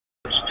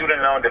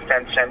Student Loan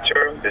Defense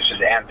Center. This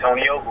is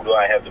Antonio. Who do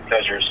I have the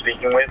pleasure of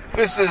speaking with?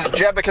 This is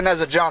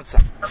Nebuchadnezzar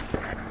Johnson.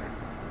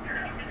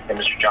 Hey,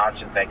 Mr.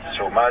 Johnson, thank you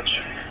so much.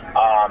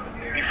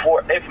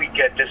 If we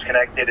get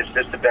disconnected, is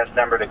this the best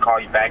number to call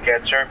you back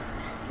at, sir?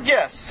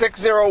 Yes,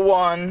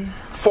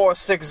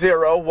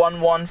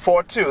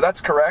 601-460-1142.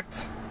 That's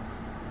correct.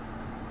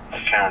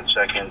 Okay, 1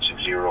 second,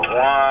 601.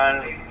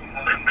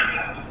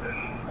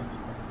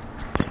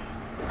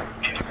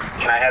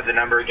 Can I have the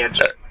number again,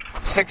 sir?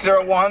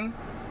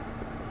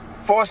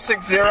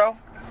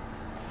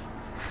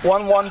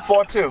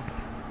 601-460-1142.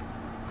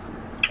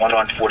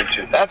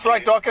 1142. That's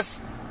right, Dorkus.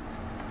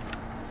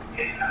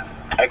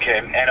 Okay,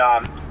 and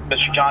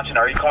Mr. Johnson,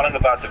 are you calling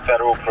about the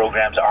federal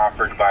programs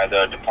offered by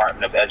the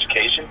Department of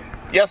Education?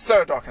 Yes,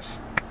 sir, Dorkus.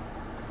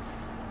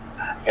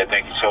 Okay,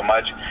 thank you so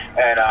much.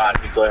 And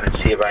let me go ahead and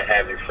see if I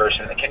have your first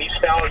name. Can you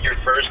spell your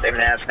first and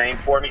last name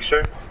for me,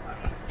 sir?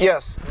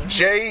 Yes,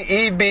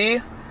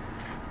 Jebenezechar.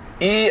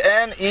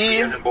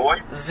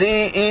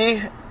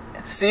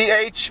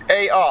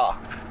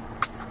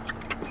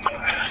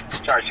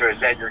 Sorry, sir, is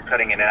that you're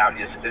cutting in and out?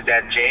 Is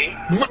that J?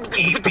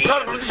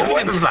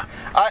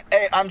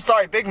 I'm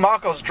sorry, Big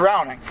Marko's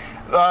drowning.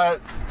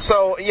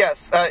 So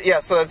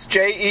that's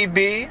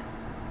J-E-B...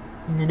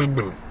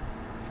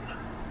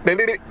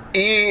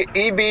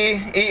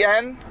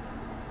 E-B-E-N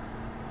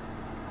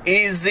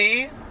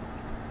E-Z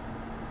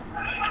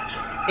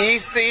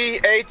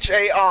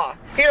E-C-H-A-R.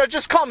 You know,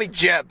 just call me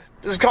Jeb.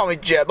 Just call me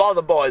Jeb. All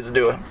the boys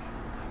do it.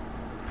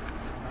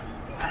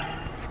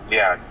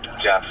 Yeah,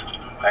 Jeff.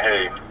 I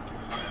hear you.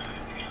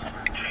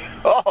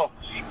 Oh,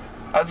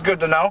 that's good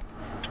to know.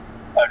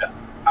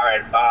 All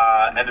right,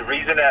 and the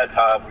reason that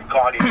we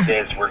called you today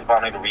is we're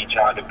calling to reach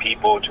out to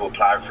people to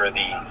apply for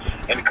the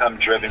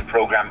income-driven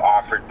program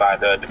offered by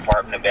the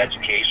Department of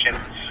Education.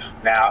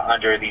 Now,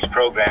 under these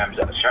programs,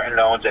 certain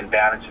loans and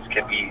balances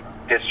can be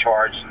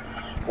discharged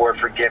or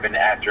forgiven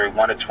after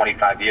 1 to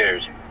 25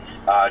 years.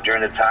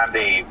 During the time,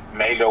 they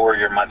may lower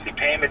your monthly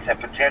payments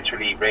and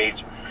potentially raise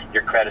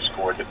your credit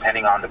score,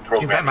 depending on the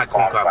program you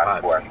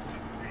qualify for.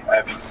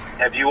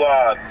 Have you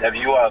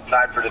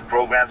applied for the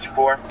programs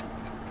before?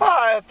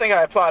 I think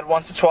I applied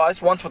once or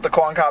twice. Once with the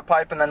corncob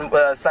pipe, and then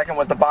second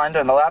with the binder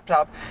and the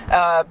laptop.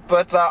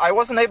 But I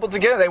wasn't able to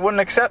get it. They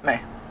wouldn't accept me.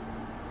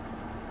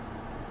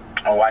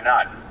 Oh, why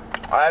not?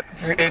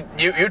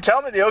 You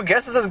tell me. Your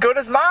guess is as good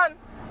as mine.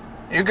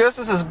 Your guess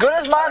is as good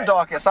as mine,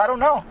 Dorkus. I don't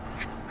know.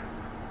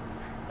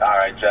 All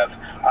right, Jeff.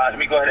 Let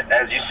me go ahead.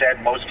 As you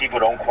said, most people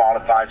don't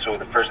qualify, so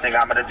the first thing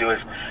I'm going to do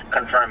is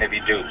confirm if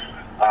you do.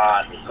 Go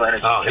ahead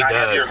and he does. I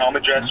have your home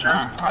address,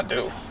 sir? I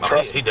do.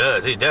 He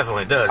does. He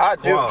definitely does. I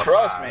do.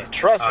 Trust me.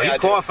 Trust me. You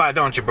qualify,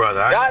 don't you, brother?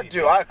 I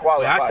do. I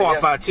qualify. I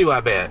qualify too, I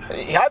bet.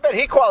 I bet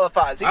he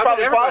qualifies. He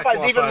probably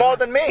qualifies even more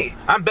than me.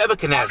 I'm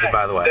Nebuchadnezzar,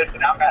 by the way.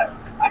 Listen, I'm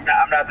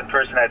not the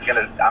person that's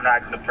going to... I'm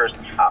not the person...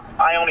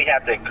 I only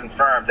have to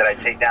confirm that I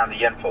take down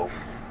the info.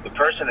 The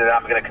person that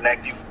I'm going to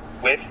connect you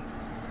with,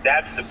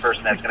 that's the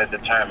person that's going to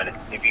determine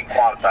if you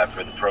qualify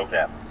for the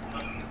program.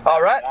 All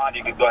right.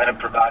 You can go ahead and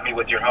provide me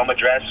with your home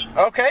address.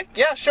 Okay.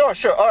 Yeah, sure.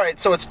 All right.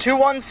 So it's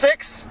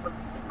 216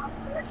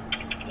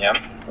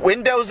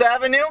 Windows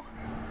Avenue.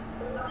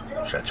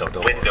 Shut your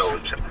door.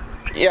 Windows.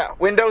 Yeah,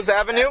 Windows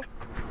Avenue.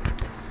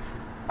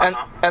 And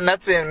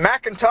that's in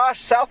McIntosh,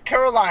 South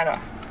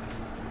Carolina.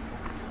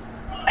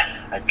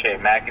 Okay,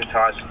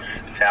 McIntosh,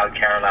 South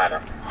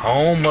Carolina.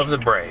 Home of the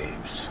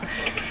Braves.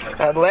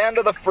 Land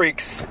of the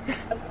freaks.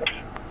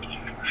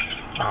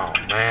 Oh,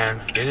 man.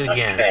 Did it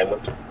again. Okay,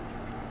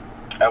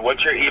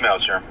 what's your email,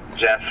 sir?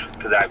 Jeff?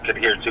 Because I could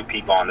hear two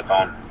people on the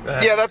phone.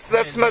 Yeah,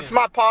 that's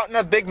my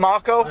partner, Big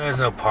Marko. There's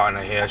no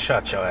partner here.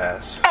 Shut your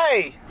ass.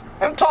 Hey,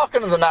 I'm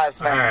talking to the nice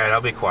man. All right,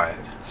 I'll be quiet.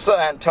 So,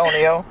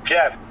 Antonio.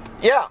 Jeff.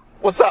 Yeah,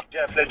 what's up?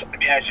 Jeff, let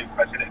me ask you a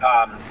question.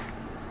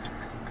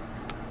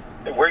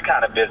 We're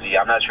kind of busy.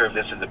 I'm not sure if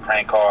this is a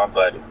prank call,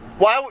 but...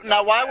 Why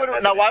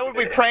would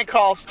we prank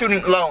call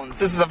student loans?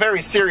 This is a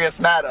very serious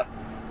matter.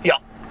 Yeah.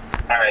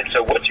 All right,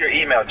 so what's your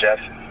email, Jeff?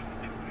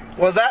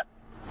 What's that?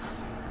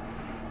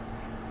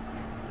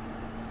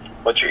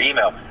 What's your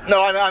email?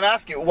 No, I'm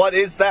asking you, what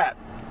is that?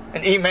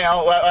 An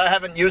email? I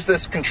haven't used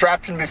this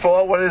contraption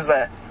before. What is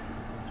that?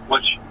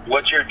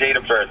 What's your date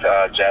of birth,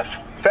 Jeff?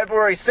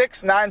 February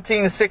 6,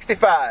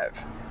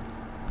 1965.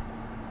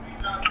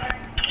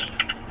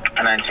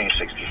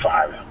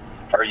 1965.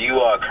 Are you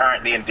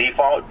currently in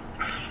default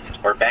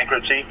or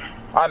bankruptcy?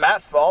 I'm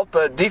at fault,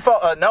 but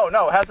default, no,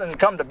 it hasn't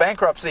come to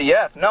bankruptcy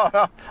yet. No,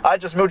 I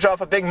just moved off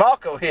a Big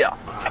Marko here.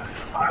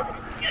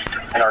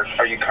 And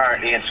are you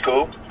currently in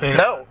school?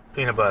 No.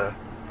 Peanut butter.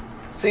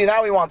 See,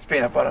 now he wants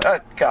peanut butter. Oh,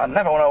 God,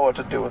 never know what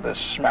to do with this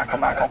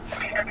schmackle-mackle.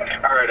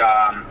 All right,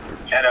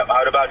 and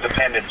what about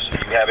dependents? Do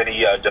you have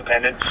any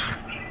dependents?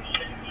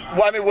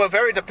 Well, I mean, we're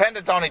very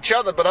dependent on each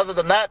other, but other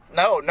than that,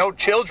 no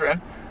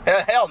children.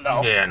 Hell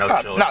no. Yeah, no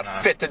children. Not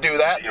fit to do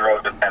that.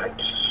 Zero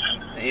dependents.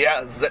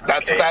 Yeah,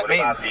 that's what that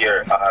means.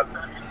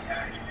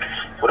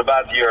 What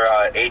about your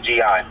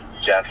AGI,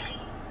 Jeff?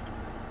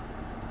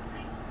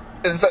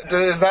 Is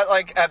that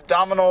like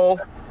abdominal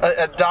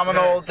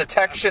Abdominal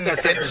detection.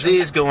 There's a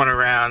disease going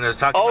around. There's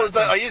talking Oh,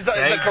 about are you the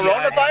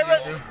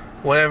coronavirus?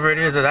 Whatever it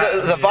is.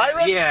 The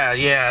virus?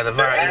 Yeah, the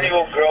virus.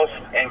 Annual gross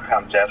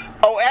income, Jeff.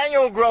 Oh,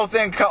 annual growth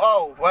income.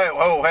 Oh, wait,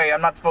 hey,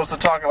 I'm not supposed to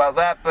talk about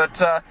that,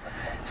 but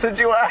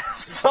since you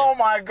asked, oh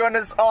my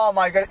goodness,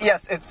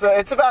 yes,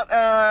 it's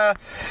about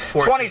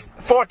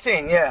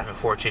 14, yeah.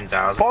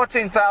 14,000.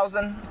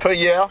 14,000 per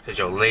year. Because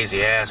your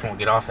lazy ass won't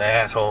get off the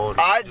asshole.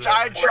 I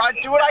try to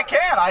do what I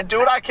can. I do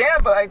what I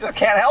can, but I just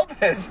can't help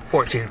it.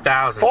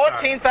 14,000.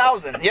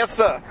 14,000, yes,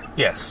 sir.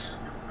 Yes.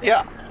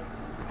 Yeah.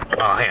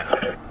 Oh,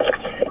 yeah.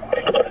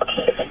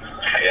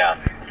 Yeah.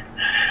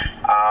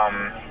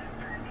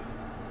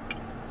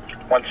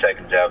 1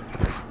 second, Jeff.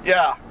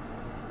 Yeah.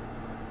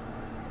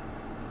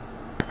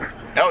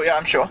 Oh, yeah,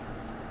 I'm sure.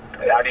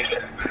 How do you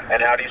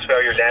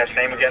spell your last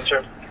name again,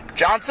 sir?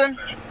 Johnson,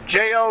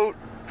 Johnsson.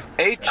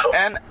 So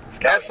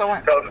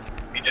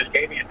you just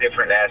gave me a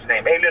different last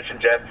name. Hey, listen,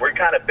 Jeff, we're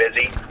kind of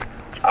busy.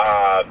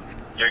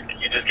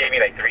 You just gave me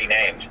like 3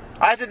 names.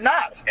 I did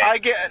not.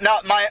 Okay.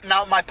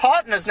 My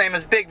partner's name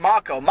is Big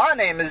Marko. My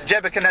name is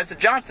Jebekineza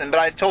Johnson, but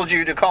I told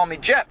you to call me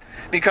Jeb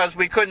because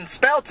we couldn't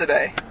spell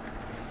today.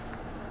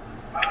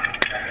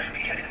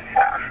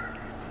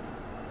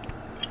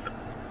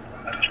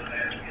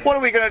 What are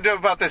we gonna do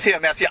about this here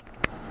mess? Yeah.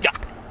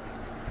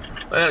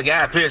 Well, the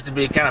guy appears to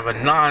be kind of a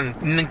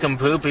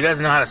non-nincompoop. He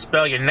doesn't know how to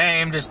spell your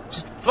name. Just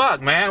fuck,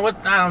 man.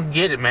 I don't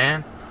get it,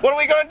 man. What are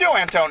we gonna do,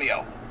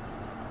 Antonio?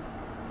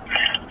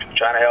 I'm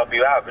trying to help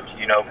you out, but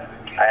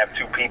I have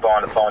 2 people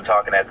on the phone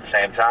talking at the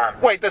same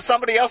time. Wait, there's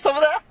somebody else over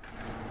there?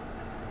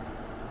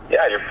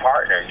 Yeah, your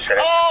partner. You said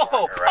it's your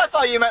partner, right? I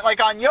thought you meant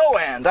like on your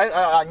end.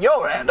 On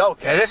your end,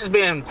 okay. Yeah, this is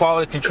being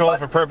quality control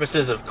for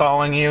purposes of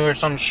calling you or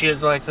some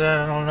shit like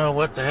that. I don't know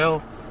what the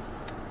hell.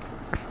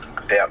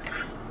 Yep.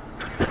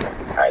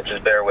 All right,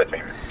 just bear with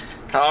me.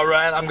 All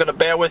right, I'm gonna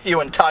bear with you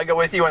and tiger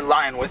with you and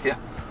lion with you.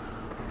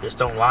 Just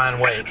don't lie and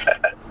wait.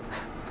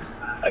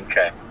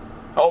 Okay.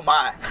 Oh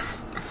my.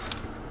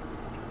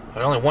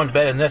 There's only one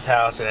bed in this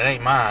house, and it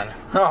ain't mine.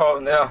 Oh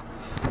no.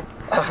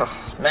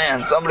 Oh,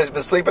 man, somebody's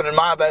been sleeping in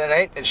my bed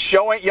and it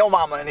sure ain't your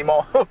mama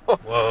anymore.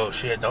 Whoa,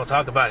 shit! Don't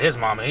talk about his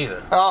mama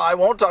either. Oh, I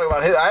won't talk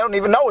about his. I don't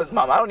even know his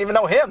mama. I don't even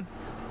know him.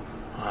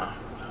 Huh.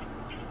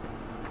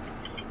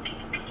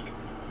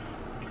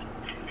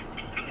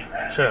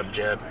 Shut up,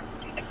 Jeb.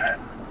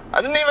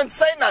 I didn't even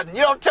say nothing.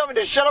 You don't tell me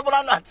to shut up when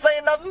I'm not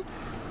saying nothing.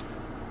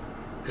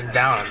 Shut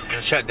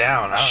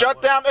down.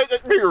 Shut down.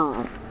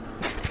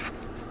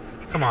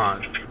 Come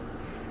on.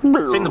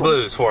 Sing the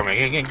blues for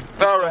me.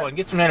 All right.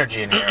 Get some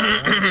energy in here.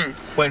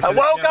 I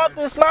woke up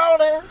this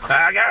morning.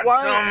 I got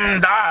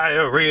some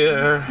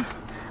diarrhea.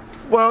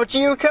 Won't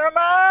you come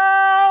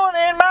on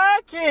in my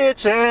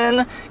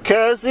kitchen?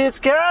 'Cause it's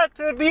got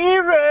to be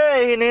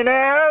raining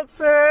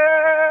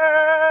outside.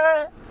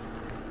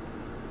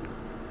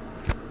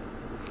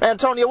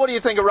 Antonio, what do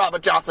you think of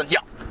Robert Johnson? Yeah.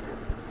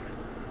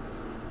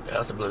 Yeah,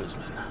 that's the blues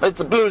man. It's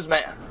the blues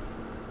man.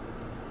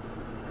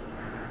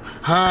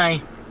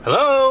 Hi.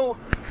 Hello?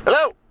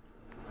 Hello?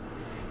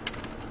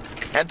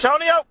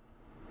 Antonio?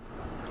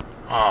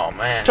 Oh,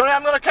 man. Antonio,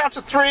 I'm going to count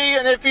to 3,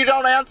 and if you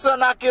don't answer, I'm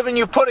not giving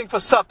you pudding for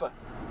supper.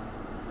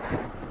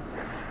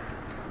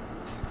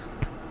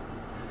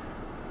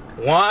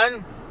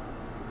 1,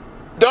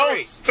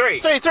 Dos. 3.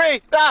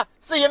 3. Ah,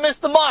 see, you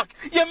missed the mark.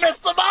 You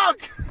missed the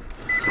mark.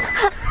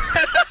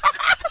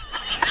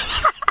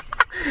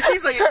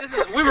 He's like,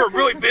 we were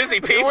really busy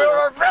people. We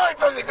were really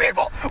busy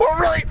people. We're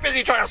really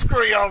busy trying to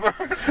screw you over.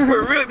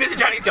 We're really busy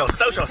trying to get your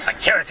social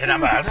security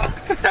numbers.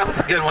 That was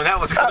a good one. That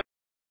was funny.